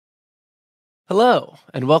Hello,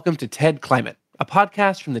 and welcome to TED Climate, a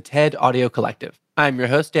podcast from the TED Audio Collective. I'm your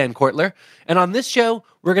host, Dan Kortler, and on this show,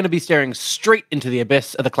 we're going to be staring straight into the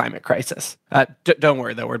abyss of the climate crisis. Don't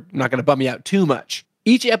worry, though, we're not going to bum you out too much.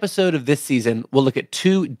 Each episode of this season will look at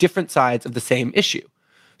two different sides of the same issue.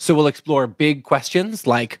 So we'll explore big questions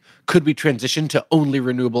like, could we transition to only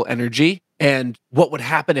renewable energy? And what would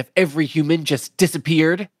happen if every human just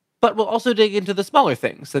disappeared? But we'll also dig into the smaller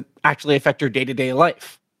things that actually affect your day-to-day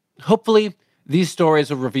life. Hopefully, these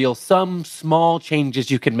stories will reveal some small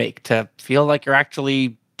changes you can make to feel like you're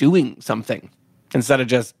actually doing something instead of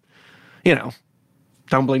just,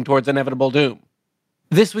 tumbling towards inevitable doom.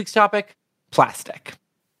 This week's topic, plastic.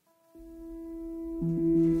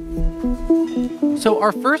 So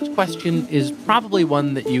our first question is probably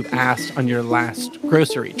one that you've asked on your last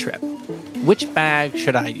grocery trip. Which bag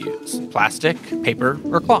should I use? Plastic, paper,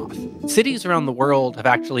 or cloth? Cities around the world have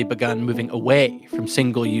actually begun moving away from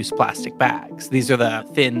single-use plastic bags. These are the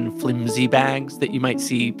thin, flimsy bags that you might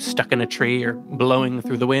see stuck in a tree or blowing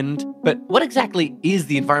through the wind. But what exactly is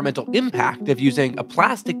the environmental impact of using a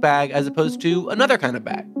plastic bag as opposed to another kind of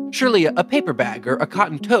bag? Surely a paper bag or a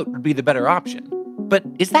cotton tote would be the better option. But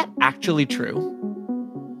is that actually true?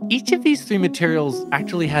 Each of these three materials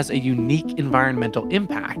actually has a unique environmental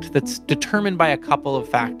impact that's determined by a couple of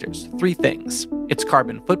factors. Three things: its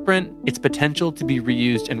carbon footprint, its potential to be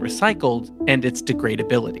reused and recycled, and its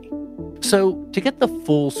degradability. So to get the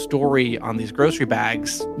full story on these grocery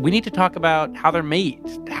bags, we need to talk about how they're made,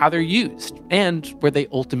 how they're used, and where they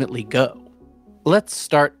ultimately go. Let's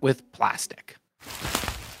start with plastic.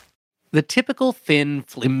 The typical thin,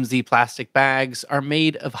 flimsy plastic bags are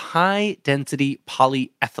made of high-density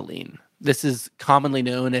polyethylene. This is commonly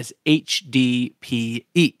known as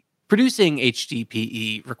HDPE. Producing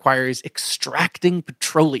HDPE requires extracting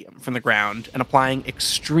petroleum from the ground and applying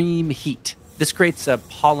extreme heat. This creates a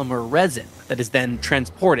polymer resin that is then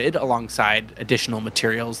transported alongside additional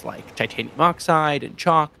materials like titanium oxide and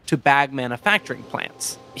chalk to bag manufacturing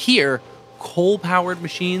plants. Here, coal-powered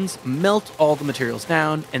machines melt all the materials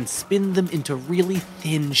down and spin them into really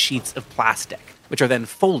thin sheets of plastic, which are then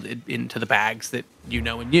folded into the bags that you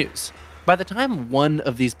know and use. By the time one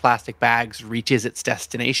of these plastic bags reaches its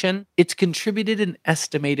destination, it's contributed an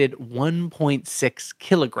estimated 1.6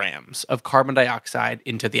 kilograms of carbon dioxide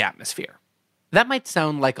into the atmosphere. That might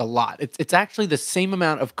sound like a lot. It's actually the same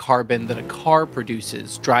amount of carbon that a car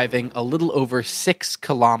produces driving a little over 6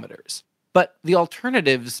 kilometers. But the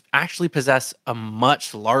alternatives actually possess a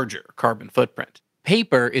much larger carbon footprint.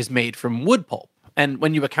 Paper is made from wood pulp, and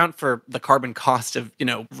when you account for the carbon cost of,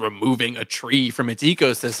 removing a tree from its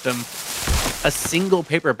ecosystem, a single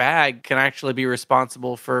paper bag can actually be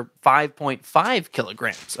responsible for 5.5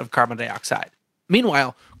 kilograms of carbon dioxide.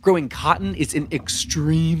 Meanwhile, growing cotton is an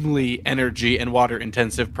extremely energy and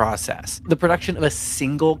water-intensive process. The production of a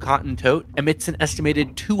single cotton tote emits an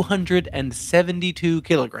estimated 272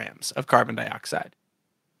 kilograms of carbon dioxide.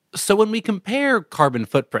 So when we compare carbon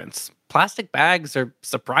footprints, plastic bags are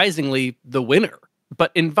surprisingly the winner.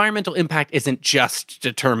 But environmental impact isn't just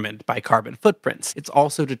determined by carbon footprints. It's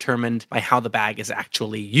also determined by how the bag is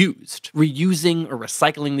actually used. Reusing or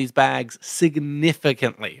recycling these bags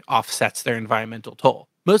significantly offsets their environmental toll,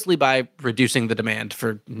 mostly by reducing the demand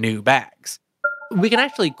for new bags. We can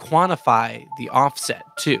actually quantify the offset,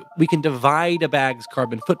 too. We can divide a bag's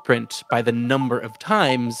carbon footprint by the number of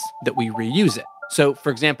times that we reuse it. So, for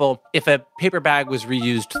example, if a paper bag was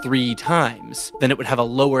reused 3 times, then it would have a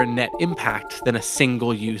lower net impact than a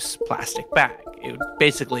single-use plastic bag. It would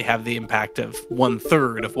basically have the impact of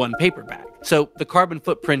 1/3 of one paper bag. So the carbon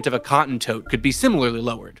footprint of a cotton tote could be similarly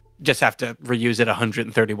lowered. Just have to reuse it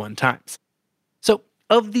 131 times. So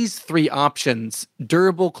of these 3 options,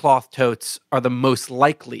 durable cloth totes are the most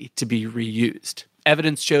likely to be reused.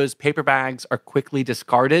 Evidence shows paper bags are quickly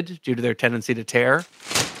discarded due to their tendency to tear.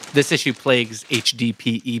 This issue plagues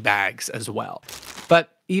HDPE bags as well. But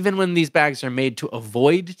even when these bags are made to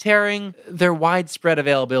avoid tearing, their widespread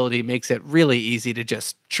availability makes it really easy to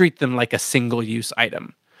just treat them like a single-use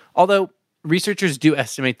item. Although researchers do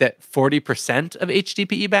estimate that 40% of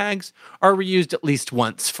HDPE bags are reused at least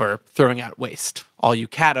once for throwing out waste. All you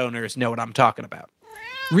cat owners know what I'm talking about.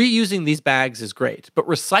 Reusing these bags is great, but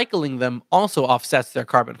recycling them also offsets their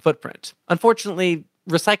carbon footprint. Unfortunately,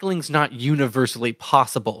 recycling's not universally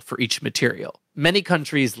possible for each material. Many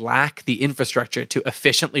countries lack the infrastructure to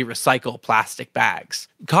efficiently recycle plastic bags.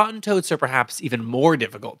 Cotton totes are perhaps even more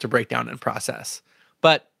difficult to break down and process.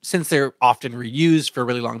 But since they're often reused for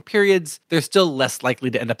really long periods, they're still less likely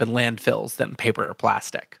to end up in landfills than paper or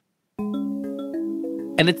plastic.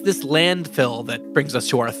 And it's this landfill that brings us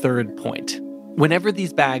to our third point. Whenever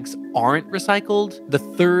these bags aren't recycled, the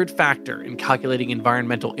third factor in calculating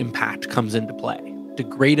environmental impact comes into play: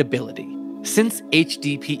 degradability. Since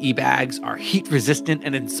HDPE bags are heat-resistant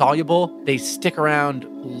and insoluble, they stick around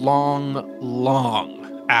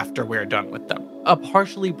long after we're done with them. A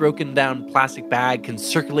partially broken down plastic bag can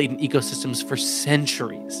circulate in ecosystems for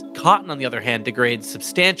centuries. Cotton, on the other hand, degrades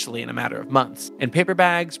substantially in a matter of months, and paper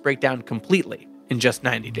bags break down completely in just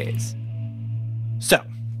 90 days. So,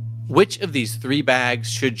 which of these 3 bags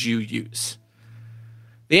should you use?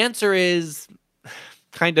 The answer is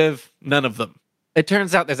kind of none of them. It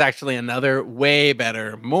turns out there's actually another, way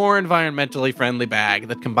better, more environmentally friendly bag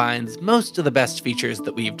that combines most of the best features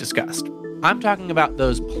that we've discussed. I'm talking about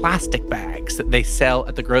those plastic bags that they sell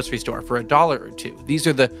at the grocery store for $1 or $2. These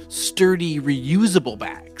are the sturdy, reusable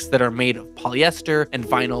bags that are made of polyester and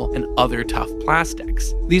vinyl and other tough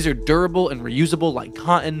plastics. These are durable and reusable like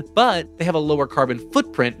cotton, but they have a lower carbon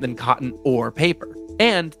footprint than cotton or paper.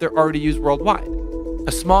 And they're already used worldwide.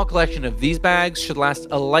 A small collection of these bags should last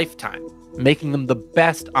a lifetime, making them the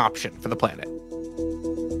best option for the planet.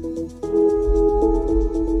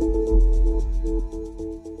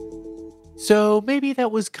 So maybe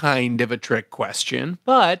that was kind of a trick question,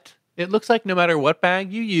 but it looks like no matter what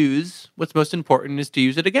bag you use, what's most important is to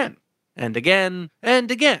use it again, and again, and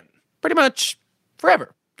again. Pretty much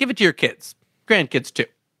forever. Give it to your kids, grandkids too.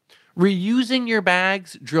 Reusing your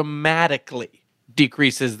bags dramatically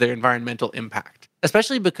decreases their environmental impact,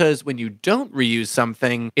 especially because when you don't reuse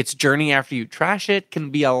something, its journey after you trash it can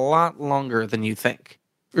be a lot longer than you think.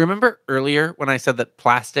 Remember earlier when I said that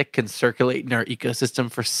plastic can circulate in our ecosystem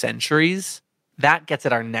for centuries? That gets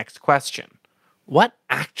at our next question. What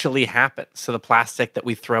actually happens to the plastic that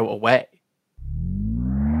we throw away?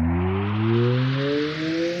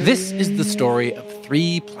 This is the story of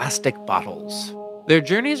 3 plastic bottles. Their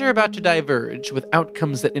journeys are about to diverge with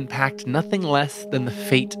outcomes that impact nothing less than the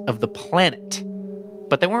fate of the planet.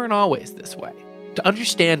 But they weren't always this way. To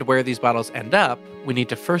understand where these bottles end up, we need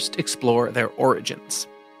to first explore their origins.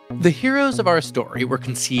 The heroes of our story were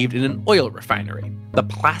conceived in an oil refinery. The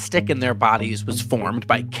plastic in their bodies was formed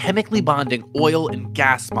by chemically bonding oil and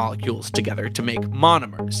gas molecules together to make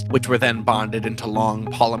monomers, which were then bonded into long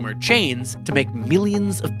polymer chains to make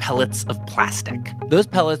millions of pellets of plastic. Those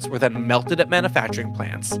pellets were then melted at manufacturing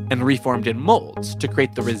plants and reformed in molds to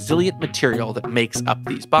create the resilient material that makes up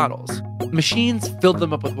these bottles. Machines filled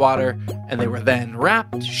them up with water, and they were then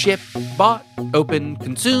wrapped, shipped, bought, opened,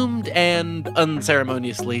 consumed, and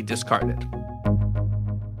unceremoniously discarded.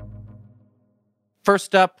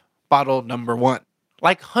 First up, bottle number 1.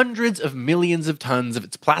 Like hundreds of millions of tons of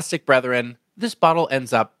its plastic brethren, this bottle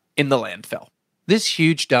ends up in the landfill. This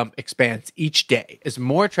huge dump expands each day as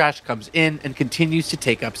more trash comes in and continues to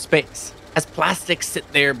take up space. As plastics sit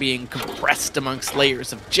there being compressed amongst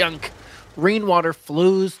layers of junk, rainwater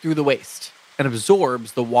flows through the waste and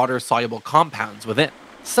absorbs the water-soluble compounds within.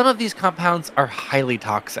 Some of these compounds are highly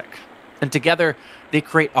toxic, and together they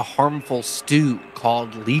create a harmful stew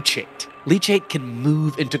called leachate. Leachate can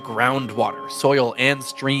move into groundwater, soil, and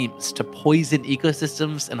streams to poison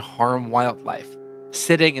ecosystems and harm wildlife.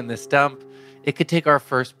 Sitting in this dump, it could take our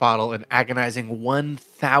first bottle an agonizing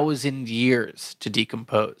 1,000 years to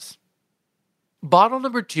decompose. Bottle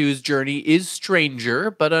number 2's journey is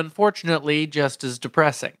stranger, but unfortunately just as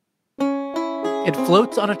depressing. It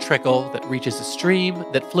floats on a trickle that reaches a stream,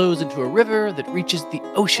 that flows into a river, that reaches the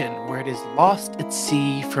ocean, where it is lost at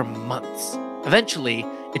sea for months. Eventually,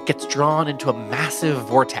 it gets drawn into a massive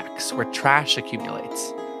vortex where trash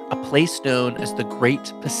accumulates, a place known as the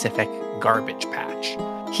Great Pacific Garbage Patch.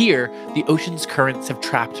 Here, the ocean's currents have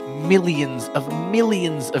trapped millions of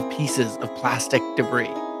pieces of plastic debris.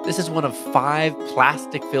 This is one of 5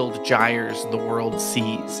 plastic-filled gyres in the world's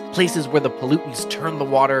seas, places where the pollutants turn the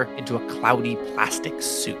water into a cloudy plastic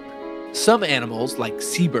soup. Some animals, like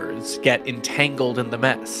seabirds, get entangled in the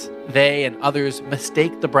mess. They and others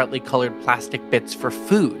mistake the brightly colored plastic bits for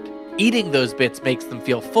food. Eating those bits makes them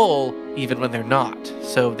feel full, even when they're not,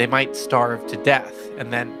 so they might starve to death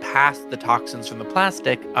and then pass the toxins from the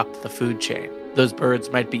plastic up the food chain. Those birds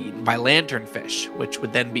might be eaten by lanternfish, which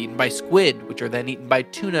would then be eaten by squid, which are then eaten by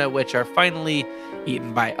tuna, which are finally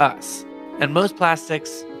eaten by us. And most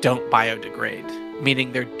plastics don't biodegrade,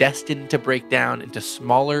 meaning they're destined to break down into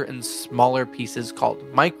smaller and smaller pieces called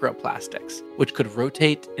microplastics, which could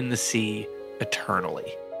rotate in the sea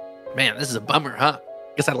eternally. Man, this is a bummer, huh?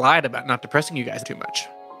 Guess I lied about not depressing you guys too much.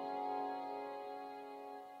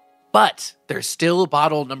 But there's still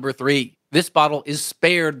bottle number 3. This bottle is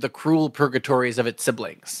spared the cruel purgatories of its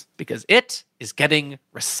siblings because it is getting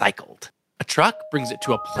recycled. A truck brings it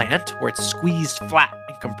to a plant where it's squeezed flat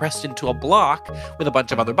and compressed into a block with a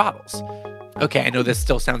bunch of other bottles. Okay, I know this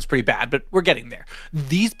still sounds pretty bad, but we're getting there.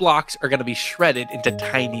 These blocks are going to be shredded into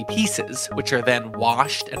tiny pieces, which are then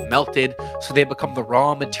washed and melted so they become the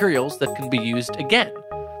raw materials that can be used again.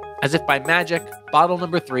 As if by magic, bottle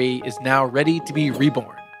number 3 is now ready to be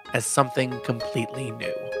reborn as something completely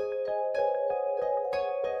new.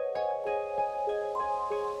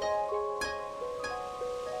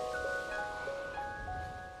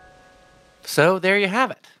 So there you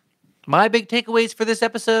have it. My big takeaways for this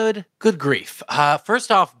episode, good grief.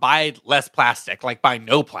 First off, buy less plastic, like buy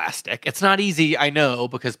no plastic. It's not easy, I know,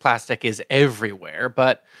 because plastic is everywhere,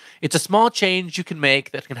 but it's a small change you can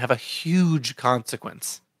make that can have a huge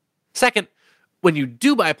consequence. Second, when you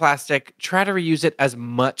do buy plastic, try to reuse it as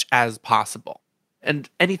much as possible. And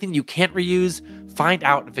anything you can't reuse, find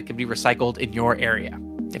out if it can be recycled in your area.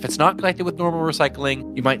 If it's not collected with normal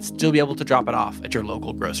recycling, you might still be able to drop it off at your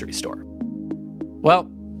local grocery store. Well,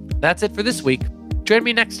 that's it for this week. Join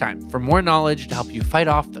me next time for more knowledge to help you fight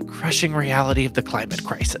off the crushing reality of the climate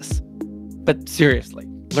crisis. But seriously,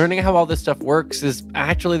 learning how all this stuff works is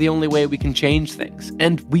actually the only way we can change things.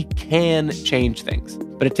 And we can change things.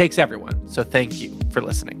 But it takes everyone, so thank you for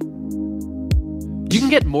listening. You can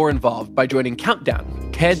get more involved by joining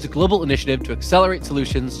Countdown, TED's global initiative to accelerate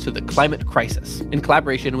solutions to the climate crisis in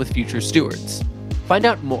collaboration with Future Stewards. Find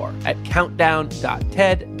out more at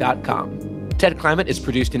countdown.ted.com. TED Climate is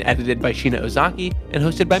produced and edited by Sheena Ozaki and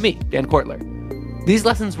hosted by me, Dan Kortler. These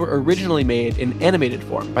lessons were originally made in animated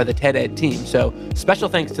form by the TED Ed team, so special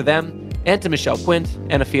thanks to them and to Michelle Quint,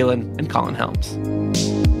 Anna Phelan, and Colin Helms.